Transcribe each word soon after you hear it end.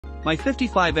My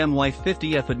 55M wife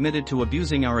 50F admitted to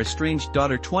abusing our estranged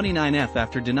daughter 29F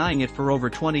after denying it for over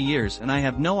 20 years, and I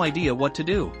have no idea what to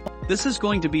do. This is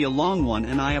going to be a long one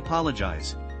and I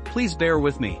apologize. Please bear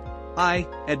with me. I,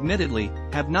 admittedly,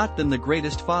 have not been the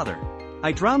greatest father.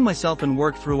 I drowned myself in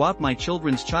work throughout my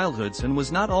children's childhoods and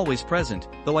was not always present,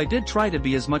 though I did try to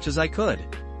be as much as I could.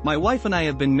 My wife and I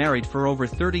have been married for over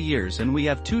 30 years and we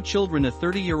have 2 children, a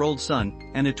 30-year-old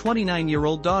son and a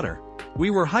 29-year-old daughter. We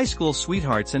were high school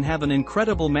sweethearts and have an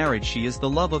incredible marriage. She is the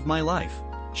love of my life.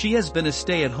 She has been a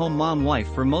stay-at-home mom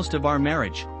wife for most of our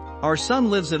marriage. Our son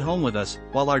lives at home with us,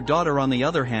 while our daughter on the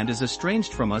other hand is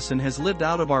estranged from us and has lived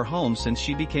out of our home since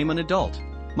she became an adult.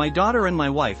 My daughter and my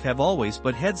wife have always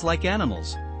butt heads like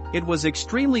animals. It was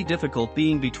extremely difficult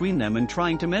being between them and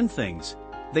trying to mend things.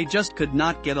 They just could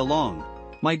not get along.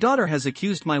 My daughter has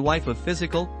accused my wife of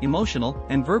physical, emotional,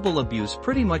 and verbal abuse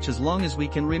pretty much as long as we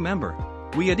can remember.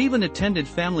 We had even attended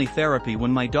family therapy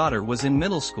when my daughter was in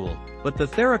middle school, but the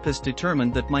therapist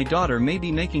determined that my daughter may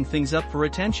be making things up for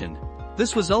attention.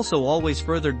 This was also always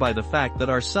furthered by the fact that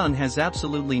our son has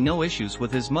absolutely no issues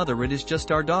with his mother, it is just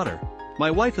our daughter.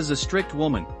 My wife is a strict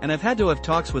woman, and I've had to have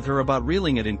talks with her about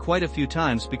reeling it in quite a few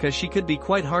times because she could be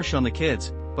quite harsh on the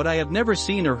kids, but I have never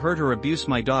seen or heard her abuse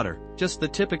my daughter, just the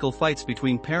typical fights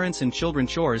between parents and children,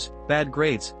 chores, bad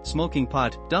grades, smoking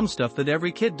pot, dumb stuff that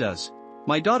every kid does.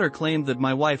 My daughter claimed that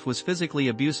my wife was physically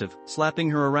abusive,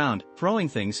 slapping her around, throwing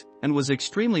things, and was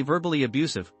extremely verbally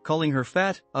abusive, calling her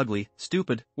fat, ugly,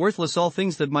 stupid, worthless, all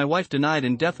things that my wife denied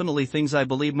and definitely things I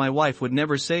believe my wife would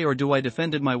never say or do. I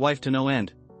defended my wife to no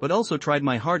end, but also tried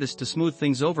my hardest to smooth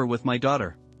things over with my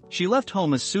daughter. She left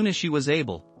home as soon as she was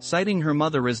able, citing her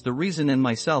mother as the reason and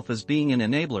myself as being an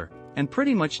enabler, and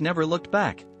pretty much never looked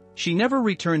back. She never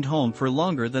returned home for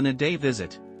longer than a day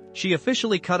visit. She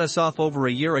officially cut us off over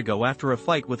a year ago after a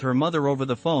fight with her mother over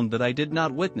the phone that I did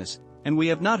not witness, and we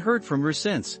have not heard from her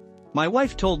since. My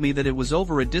wife told me that it was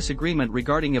over a disagreement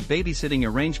regarding a babysitting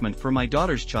arrangement for my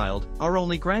daughter's child, our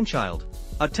only grandchild.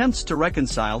 Attempts to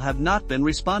reconcile have not been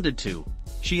responded to.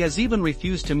 She has even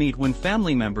refused to meet when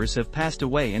family members have passed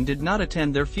away and did not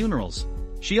attend their funerals.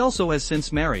 She also has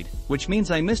since married, which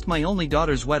means I missed my only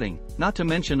daughter's wedding, not to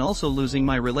mention also losing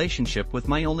my relationship with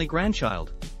my only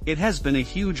grandchild. It has been a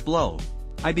huge blow.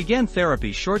 I began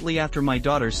therapy shortly after my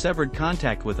daughter severed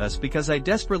contact with us because I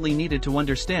desperately needed to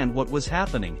understand what was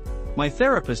happening. My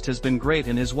therapist has been great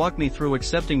and has walked me through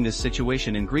accepting this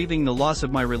situation and grieving the loss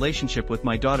of my relationship with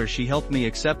my daughter. She helped me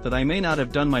accept that I may not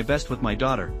have done my best with my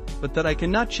daughter, but that I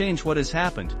cannot change what has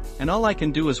happened, and all I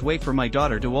can do is wait for my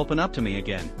daughter to open up to me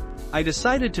again. I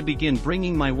decided to begin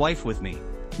bringing my wife with me.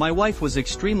 My wife was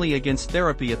extremely against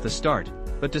therapy at the start,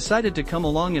 but decided to come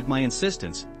along at my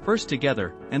insistence, first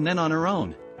together, and then on her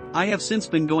own. I have since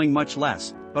been going much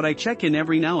less, but I check in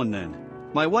every now and then.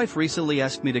 My wife recently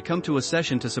asked me to come to a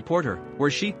session to support her,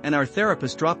 where she and our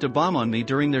therapist dropped a bomb on me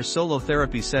during their solo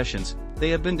therapy sessions. They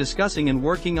have been discussing and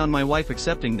working on my wife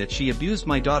accepting that she abused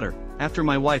my daughter, after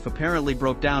my wife apparently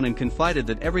broke down and confided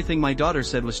that everything my daughter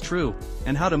said was true,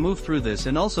 and how to move through this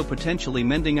and also potentially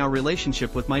mending our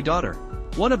relationship with my daughter.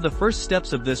 One of the first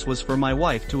steps of this was for my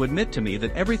wife to admit to me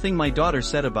that everything my daughter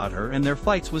said about her and their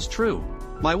fights was true.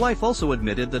 My wife also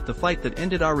admitted that the fight that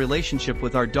ended our relationship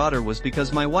with our daughter was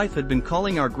because my wife had been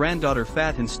calling our granddaughter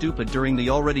fat and stupid during the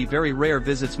already very rare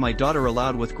visits my daughter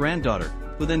allowed with granddaughter,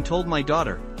 who then told my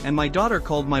daughter, and my daughter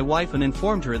called my wife and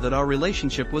informed her that our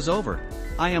relationship was over.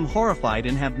 I am horrified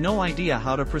and have no idea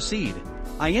how to proceed.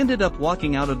 I ended up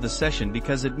walking out of the session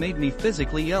because it made me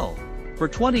physically ill. For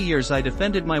 20 years I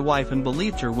defended my wife and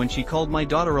believed her when she called my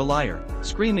daughter a liar,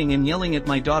 screaming and yelling at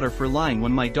my daughter for lying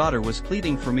when my daughter was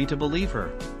pleading for me to believe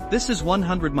her. This is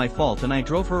 100% my fault and I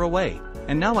drove her away,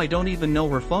 and now I don't even know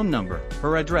her phone number,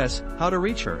 her address, how to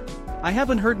reach her. I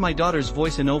haven't heard my daughter's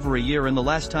voice in over a year, and the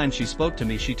last time she spoke to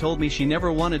me she told me she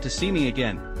never wanted to see me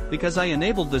again, because I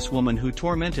enabled this woman who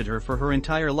tormented her for her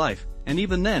entire life, and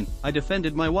even then, I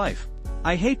defended my wife.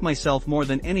 I hate myself more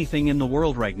than anything in the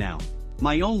world right now.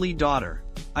 My only daughter.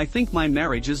 I think my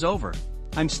marriage is over.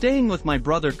 I'm staying with my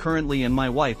brother currently and my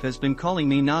wife has been calling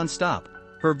me non-stop.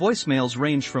 Her voicemails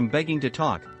range from begging to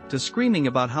talk, to screaming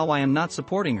about how I am not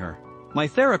supporting her. My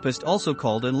therapist also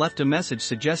called and left a message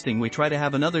suggesting we try to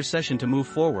have another session to move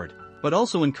forward, but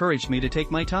also encouraged me to take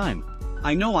my time.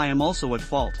 I know I am also at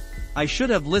fault. I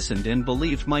should have listened and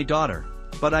believed my daughter.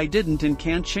 But I didn't and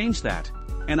can't change that.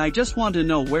 And I just want to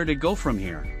know where to go from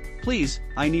here. Please,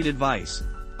 I need advice.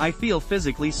 I feel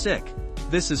physically sick.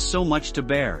 This is so much to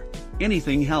bear.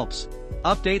 Anything helps.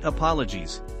 Update: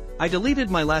 apologies. I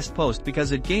deleted my last post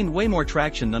because it gained way more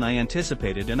traction than I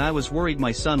anticipated and I was worried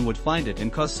my son would find it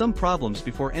and cause some problems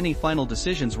before any final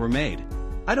decisions were made.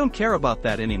 I don't care about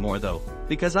that anymore though,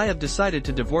 because I have decided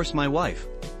to divorce my wife.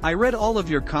 I read all of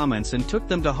your comments and took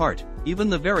them to heart, even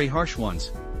the very harsh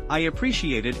ones. I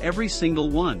appreciated every single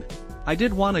one. I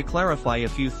did want to clarify a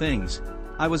few things.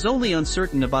 I was only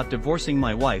uncertain about divorcing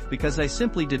my wife because I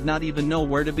simply did not even know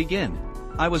where to begin.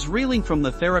 I was reeling from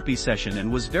the therapy session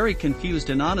and was very confused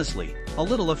and honestly, a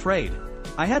little afraid.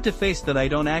 I had to face that I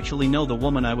don't actually know the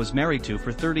woman I was married to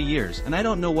for 30 years and I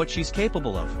don't know what she's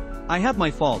capable of. I have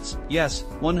my faults, yes,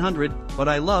 100, but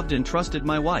I loved and trusted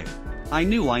my wife. I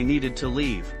knew I needed to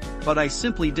leave, but I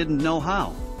simply didn't know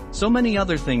how. So many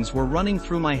other things were running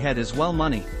through my head as well: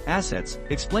 money, assets,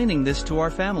 explaining this to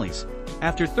our families.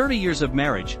 After 30 years of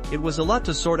marriage, it was a lot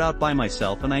to sort out by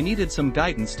myself and I needed some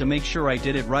guidance to make sure I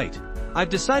did it right.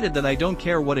 I've decided that I don't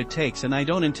care what it takes and I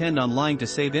don't intend on lying to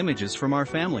save images from our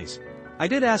families. I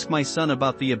did ask my son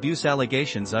about the abuse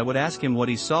allegations. I would ask him what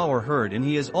he saw or heard and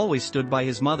he has always stood by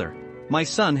his mother. My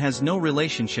son has no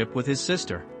relationship with his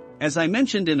sister. As I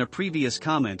mentioned in a previous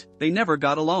comment, they never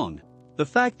got along. The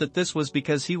fact that this was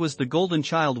because he was the golden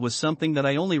child was something that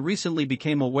I only recently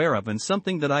became aware of and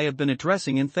something that I have been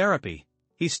addressing in therapy.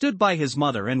 He stood by his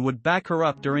mother and would back her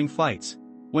up during fights.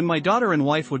 When my daughter and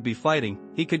wife would be fighting,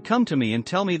 he could come to me and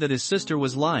tell me that his sister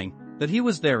was lying, that he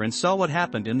was there and saw what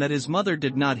happened and that his mother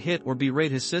did not hit or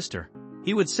berate his sister.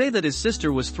 He would say that his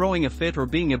sister was throwing a fit or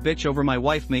being a bitch over my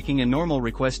wife making a normal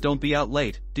request: don't be out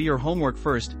late, do your homework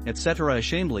first, etc.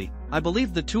 Ashamedly, I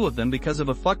believed the two of them because of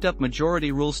a fucked up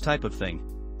majority rules type of thing.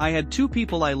 I had two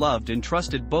people I loved and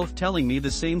trusted both telling me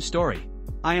the same story.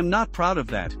 I am not proud of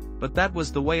that, but that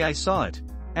was the way I saw it.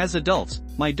 As adults,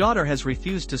 my daughter has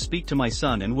refused to speak to my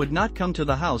son and would not come to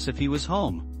the house if he was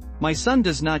home. My son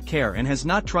does not care and has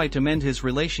not tried to mend his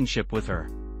relationship with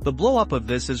her. The blow-up of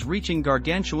this is reaching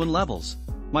gargantuan levels.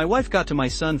 My wife got to my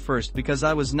son first because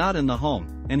I was not in the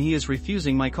home, and he is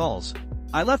refusing my calls.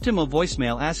 I left him a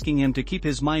voicemail asking him to keep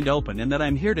his mind open and that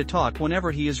I'm here to talk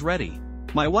whenever he is ready.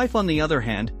 My wife, on the other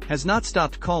hand, has not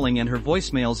stopped calling and her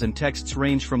voicemails and texts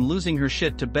range from losing her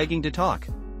shit to begging to talk.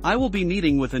 I will be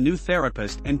meeting with a new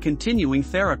therapist and continuing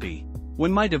therapy.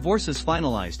 When my divorce is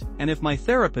finalized, and if my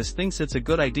therapist thinks it's a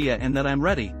good idea and that I'm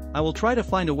ready, I will try to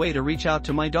find a way to reach out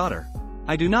to my daughter.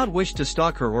 I do not wish to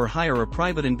stalk her or hire a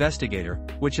private investigator,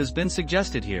 which has been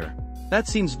suggested here. That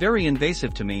seems very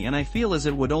invasive to me and I feel as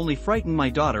it would only frighten my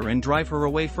daughter and drive her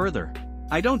away further.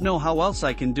 I don't know how else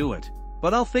I can do it.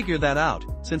 But I'll figure that out,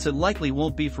 since it likely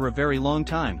won't be for a very long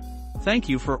time. Thank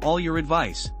you for all your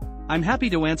advice. I'm happy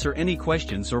to answer any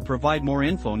questions or provide more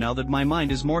info now that my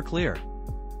mind is more clear.